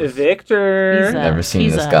 Crumb. Victor. He's a- Never seen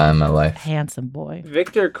he's this a guy in my life. Handsome boy.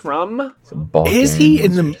 Victor Crumb. It's a bulking- Is he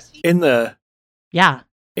in the Yeah,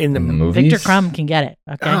 in the movies? Victor Crumb can get it.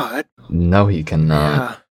 Okay. Oh, that, No, he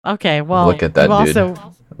cannot. yeah. Okay. Well, Look at that you dude.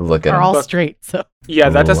 also Look at are him. all Look. straight, so Yeah,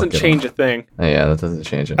 that doesn't Look at change him. a thing. Oh, yeah, that doesn't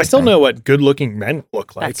change anything. I still know what good-looking men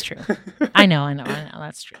look like. that's true. I know.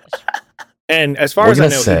 That's true. That's true. And as far We're as I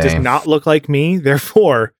know, gonna he does say- not look like me.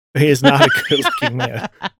 Therefore, he is not a good-looking man.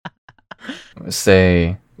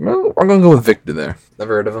 Say, well, we're gonna go with Victor there.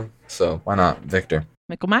 Never heard of him, so why not Victor?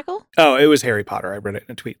 Michael? Oh, it was Harry Potter. I read it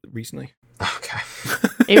in a tweet recently. Okay,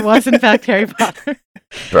 It was in fact Harry Potter.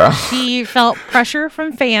 bro. She felt pressure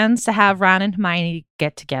from fans to have Ron and Hermione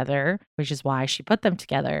get together, which is why she put them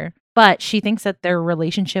together. But she thinks that their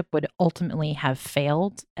relationship would ultimately have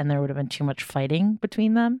failed and there would have been too much fighting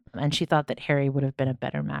between them. And she thought that Harry would have been a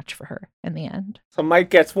better match for her in the end. So Mike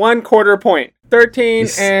gets 1/4 point. 13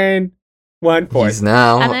 He's- and 1 point. He's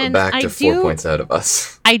now And then back I to 4 do- points out of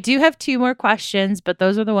us. I do have two more questions, but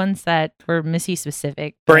those are the ones that were Missy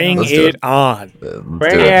specific. Bring Let's do it on.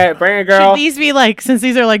 Bring it, girl. Should these be like, since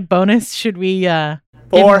these are like bonus, should we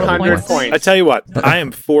 400 points? points. I tell you what, I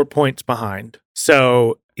am 4 points behind.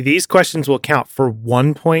 So these questions will count for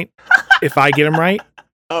 1 point if I get them right.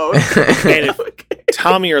 Oh, And if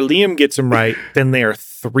Tommy or Liam gets them right, then they are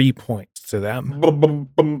 3 points to them. Bum, bum,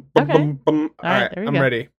 bum, bum, Okay. bum, bum. All All right, right, there we I'm go.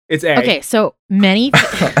 ready. It's A. Okay, so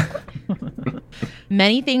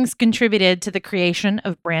many things contributed to the creation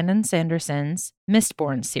of Brandon Sanderson's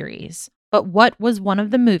Mistborn series. But what was one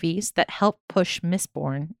of the movies that helped push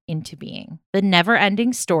Mistborn into being? The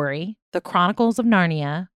Never-Ending Story, The Chronicles of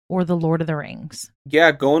Narnia, or The Lord of the Rings?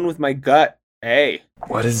 Yeah, going with my gut. A.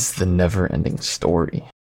 What is the never-ending story?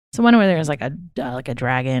 So one where there's like a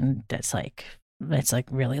dragon that's like it's like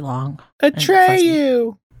really long. and fuzzy.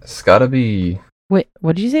 Atreyu. It's gotta be. Wait,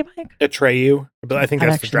 what did you say, Mike? Atreyu. But I think I've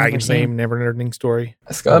that's the actually never dragon's seen name, Never-Ending Story.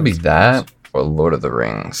 It's gotta be that or Lord of the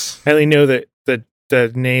Rings. I only know that the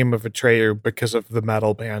name of Atreyu because of the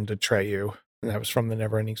metal band Atreyu. And that was from the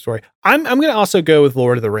Never-Ending Story. I'm going to also go with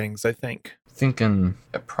Lord of the Rings, I think. Thinking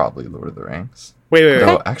probably Lord of the Rings. Wait.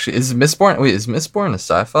 No, actually, is Mistborn? Wait, is Mistborn a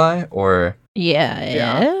sci-fi or?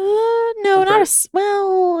 Yeah. No, not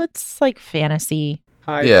well, it's like fantasy.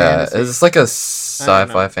 High Yeah, fantasy. is it like a know.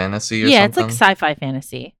 sci-fi fantasy or Yeah, something? it's like sci-fi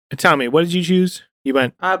fantasy. Tell me, what did you choose? You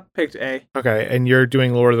went, I picked A. okay, and you're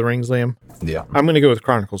doing Lord of the Rings, Liam? Yeah, I'm going to go with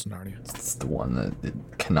Chronicles of Narnia. it's the one that it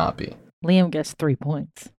cannot be. Liam gets 3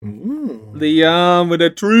 points. Ooh. Liam with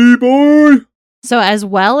a tree boy. So as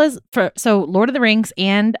well as Lord of the Rings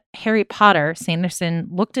and Harry Potter, Sanderson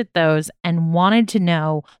looked at those and wanted to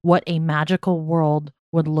know what a magical world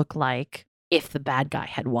would look like if the bad guy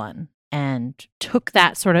had won. And took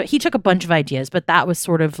that he took a bunch of ideas, but that was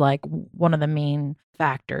sort of like one of the main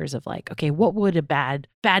factors of like, okay, what would a bad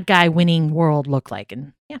guy winning world look like?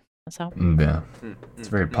 And yeah, that's how. Yeah, it's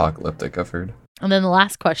very apocalyptic. I've heard. And then the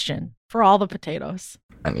last question for all the potatoes.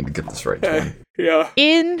 I need to get this right. Too. Yeah.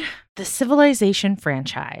 In the Civilization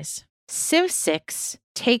franchise, Civ 6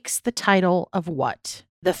 takes the title of what?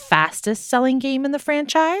 The fastest selling game in the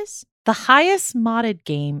franchise? The highest modded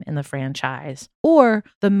game in the franchise? Or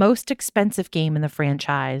the most expensive game in the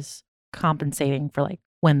franchise, compensating for like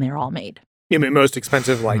when they're all made? You mean most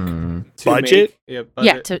expensive, like, Hmm. To budget? make- yeah,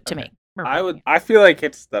 Yeah, budget. to Okay. make. I feel like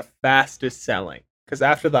it's the fastest selling. Because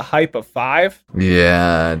after the hype of 5,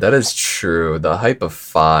 Yeah, that is true. The hype of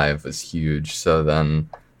 5 was huge. So then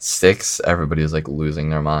 6, everybody was like losing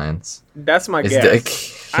their minds. that's my It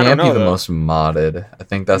guess. I don't can't be know, the though. most modded. I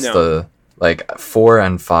think that's No. the like 4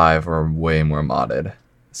 and 5 are way more modded.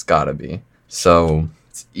 It's gotta be. So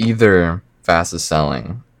it's either fastest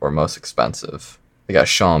selling or most expensive. They got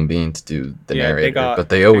Sean Bean to do the Yeah, they narrator, got- but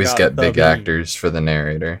they always got get the big Bean. actors for the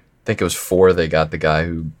narrator. I think it was 4. They got the guy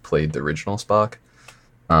who played the original Spock.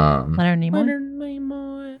 Leonard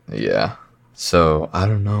Nimoy? Yeah. So I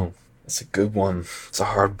don't know. It's a good one. It's a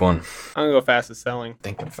hard one. I'm going to go fastest selling.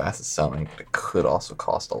 Thinking fastest selling, but it could also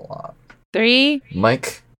cost a lot. 3,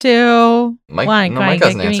 Mike, 2, Mike, 1. no, Come on, Mike give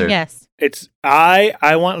has an me a answer. guess. It's,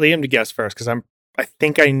 I want Liam to guess first because I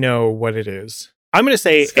think I know what it is. I'm going to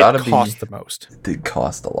say It's gotta it be- costs the most. It did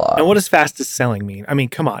cost a lot. And what does fastest selling mean? I mean,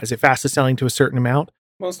 come on. Is it fastest selling to a certain amount?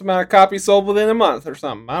 Most amount of copies sold within a month or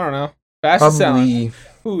something. I don't know. Fastest selling.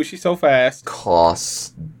 Probably Ooh, she's so fast.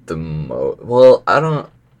 costs the most. Well, I don't.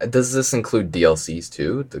 Does this include DLCs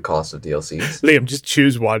too? The cost of DLCs? Liam, just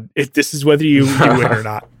choose one. This is whether you win or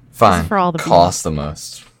not. Fine. for all the cost the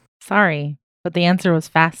most. Sorry. but the answer was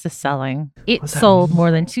fastest selling. It What's that sold mean?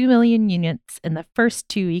 more than 2 million units in the first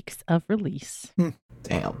 2 weeks of release.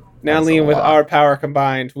 Damn. Now, That's a Liam, with lot. our power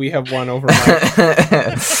combined, we have won over Mike.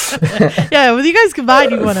 Yeah, with you guys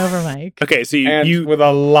combined, you won over Mike. Okay, so And you with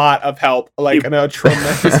a lot of help, like a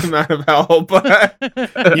tremendous amount of help.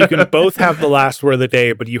 you can both have the last word of the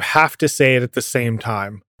day, but you have to say it at the same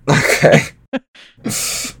time. Okay.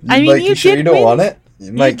 I mean, Mike, you sure did you don't win. want it?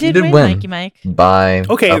 Mike, you did win. Mikey Mike. By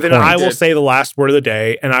Okay, a then I point. will say the last word of the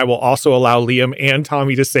day, and I will also allow Liam and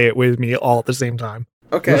Tommy to say it with me all at the same time.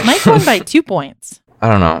 Okay. Mike won by 2 points. I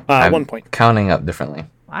don't know. I'm 1 point. counting up differently.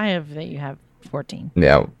 I have that you have 14.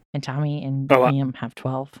 Yeah. And Tommy and Oh, Liam have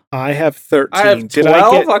 12. I have 13. I have 12? Did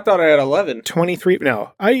I get I thought I had 11. 23?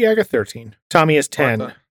 No, I got 13. Tommy is 10,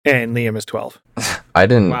 Martha. and Liam is 12. I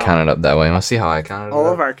didn't Wow. count it up that way. Let's see how I counted it All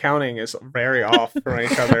up. of our counting is very off from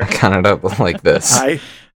each other. I counted up like this.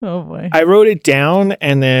 Oh boy. I wrote it down,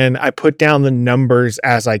 and then I put down the numbers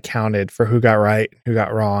as I counted for who got right, who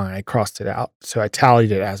got wrong, and I crossed it out. So I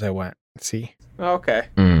tallied it as I went. See? Okay.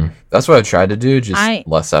 That's what I tried to do, just I-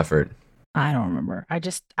 less effort. I don't remember. I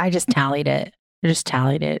just tallied it. I just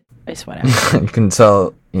tallied it. It's whatever. You can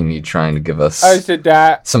tell you trying to give us I did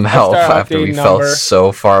that. some I help started after we updating fell number.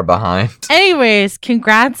 so far behind. Anyways,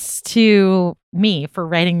 congrats to me for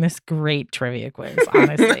writing this great trivia quiz.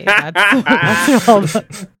 Honestly, that's all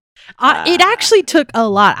it actually took a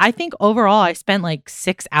lot. I think overall, I spent like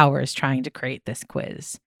 6 hours trying to create this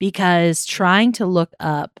quiz because trying to look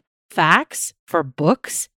up facts for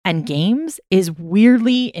books and games is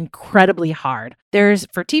weirdly incredibly hard. There's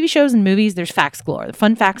for TV shows and movies, there's facts galore, the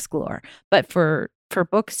fun facts galore. But for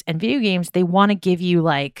books and video games, they want to give you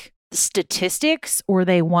like statistics, or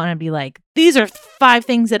they want to be like, these are 5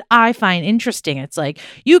 things that I find interesting. It's like,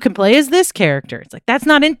 you can play as this character. It's like,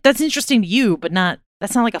 that's interesting to you, but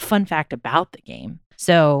that's not like a fun fact about the game.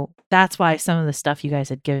 So that's why some of the stuff you guys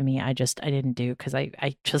had given me, I didn't do because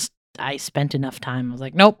I spent enough time. I was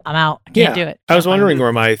like, nope, I'm out. I can't do it. I was Can't find wondering it.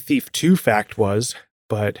 where my Thief 2 fact was,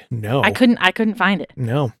 but no. I couldn't find it.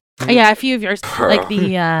 No. Yeah, a few of yours, like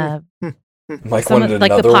the Mike some wanted of, like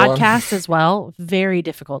the another one. podcast as well. Very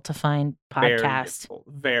difficult to find podcast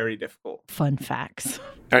Very difficult. fun facts,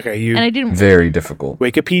 Okay, you and I didn't. Very difficult.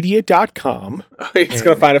 Wikipedia.com, He's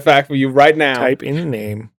going to find a fact for you right now. type in the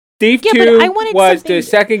name. Thief Yeah, but 2 I wanted was something- the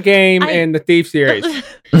second game in the Thief series.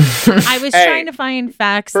 I was Hey, trying to find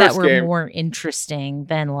facts that first were game. more interesting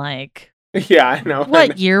than like Yeah, I know.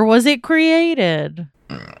 what year was it created.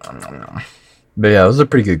 But yeah, it was a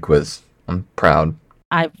pretty good quiz. I'm proud.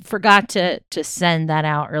 I forgot to send that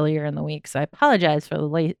out earlier in the week, so I apologize for the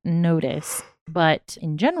late notice. But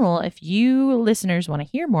in general, if you listeners want to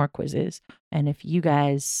hear more quizzes, and if you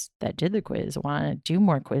guys that did the quiz want to do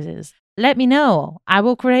more quizzes, let me know. I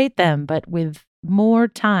will create them, but with more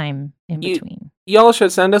time in between. Y'all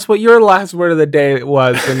should send us what your last word of the day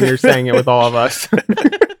was when you're saying it with all of us.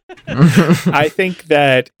 I think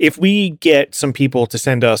that if we get some people to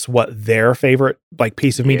send us what their favorite like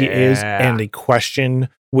piece of media is Yeah. and a question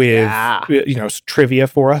with trivia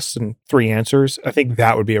for us and 3 answers, I think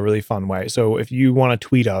that would be a really fun way. So if you want to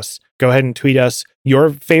tweet us, go ahead and tweet us your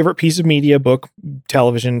favorite piece of media, book,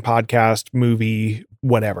 television, podcast, movie,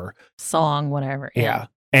 whatever. Song, whatever. Yeah.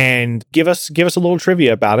 And give us a little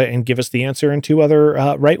trivia about it and give us the answer and 2 other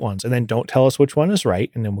right ones. And then don't tell us which one is right.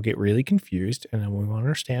 And then we'll get really confused. And then we won't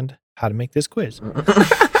understand how to make this quiz.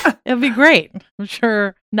 It'll be great. I'm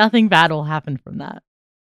sure nothing bad will happen from that.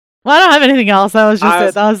 Well, I don't have anything else. That was just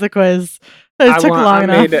it. That was the quiz. It took long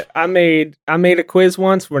enough. I made a quiz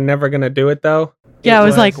once. We're never gonna do it though. Yeah, I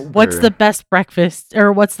was like, what's the best breakfast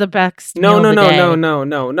or what's the best No. meal of the day?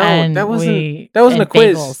 And that wasn't a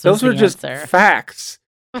quiz. bagels Those was were the just answer. facts.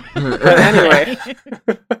 But anyway,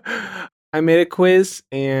 I made a quiz,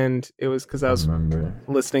 and it was because I was remember.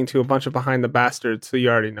 listening to a bunch of Behind the Bastards, so you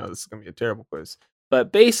already know this is going to be a terrible quiz.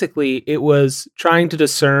 But basically, it was trying to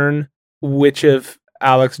discern which of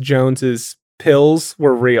Alex Jones's pills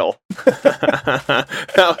were real.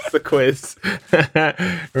 That was the quiz.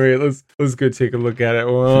 All right, let's go take a look at it.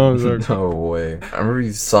 Well, No way. I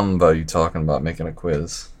remember something about you talking about making a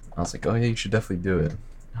quiz. I was like, oh yeah, you should definitely do it.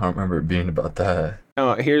 I don't remember it being about that.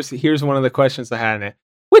 oh, here's one of the questions I had in it.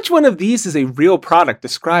 Which one of these is a real product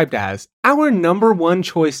described as our number one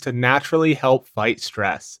choice to naturally help fight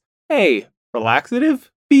stress? A. Relaxative.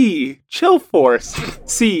 B. Chill Force.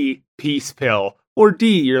 C. Peace Pill. Or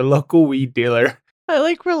D. Your local weed dealer. I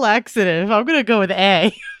like relaxative. I'm gonna go with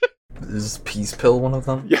A. Is Peace Pill one of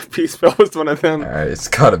them? Yeah, Peace Pill was one of them. Alright, it's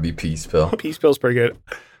gotta be Peace Pill. Peace Pill's pretty good.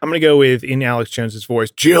 I'm going to go with, in Alex Jones's voice,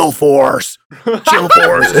 Chill Force. Chill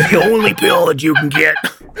Force is the only pill that you can get.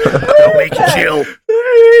 That'll make you chill.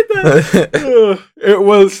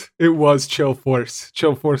 It was Chill Force.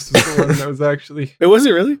 Chill Force was the one that was actually. It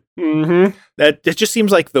wasn't really? Mm-hmm. It just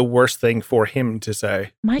seems like the worst thing for him to say.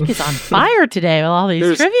 Mike is on fire today with all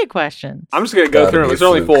these trivia questions. I'm just going to go through them. There's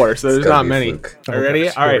only 4, so there's not many. Are you ready?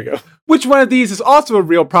 All right. Which one of these is also a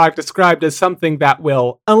real product described as something that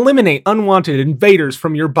will eliminate unwanted invaders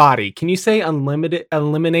from your body? Can you say eliminate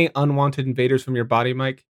unwanted invaders from your body,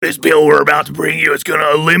 Mike? This pill we're about to bring you is going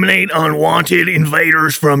to eliminate unwanted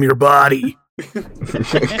invaders from your body.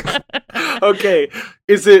 Okay.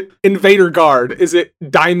 Is it Invader Guard? Is it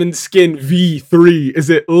Diamond Skin V3? Is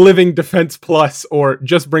it Living Defense Plus? Or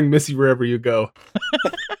just bring Missy wherever you go?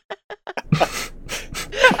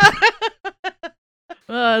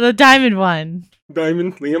 The diamond one.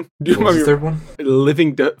 Diamond, Liam? What was the third one?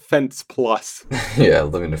 Living Defense Plus. Yeah,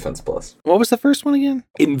 Living Defense Plus. What was the first one again?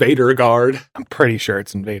 Invader Guard. I'm pretty sure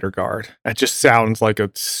it's Invader Guard. That just sounds like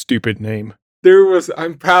a stupid name.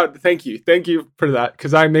 I'm proud. Thank you for that,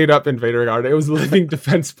 because I made up Invader Guard. It was Living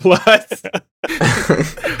Defense Plus.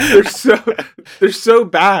 They're so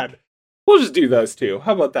bad. We'll just do those 2.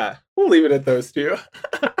 How about that? We'll leave it at those 2.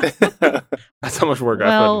 That's how much work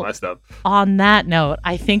I put in my stuff. On that note,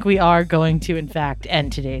 I think we are going to, in fact,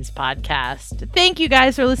 end today's podcast. Thank you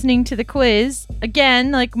guys for listening to the quiz.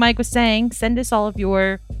 Again, like Mike was saying, send us all of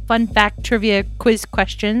your fun fact trivia quiz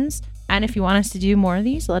questions. And if you want us to do more of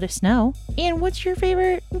these, let us know. And what's your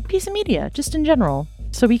favorite piece of media, just in general,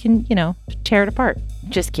 so we can, tear it apart.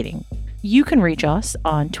 Just kidding. You can reach us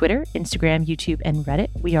on Twitter, Instagram, YouTube, and Reddit.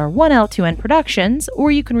 We are 1L2N Productions,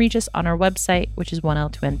 or you can reach us on our website, which is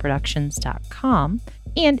 1L2NProductions.com.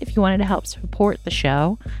 And if you wanted to help support the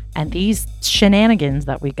show and these shenanigans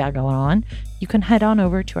that we got going on, you can head on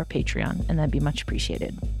over to our Patreon, and that'd be much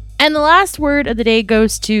appreciated. And the last word of the day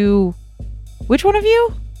goes to which one of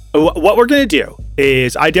you? What we're going to do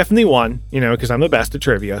is, I definitely won, because I'm the best at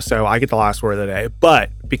trivia, so I get the last word of the day. But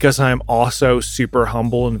because I'm also super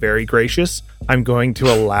humble and very gracious, I'm going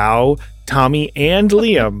to allow Tommy and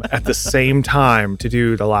Liam at the same time to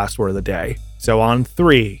do the last word of the day. So on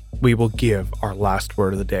 3, we will give our last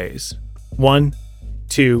word of the days. 1,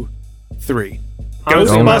 2, 3.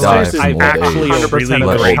 Ghostbusters is actually a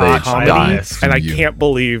really great comedy, and I can't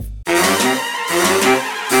believe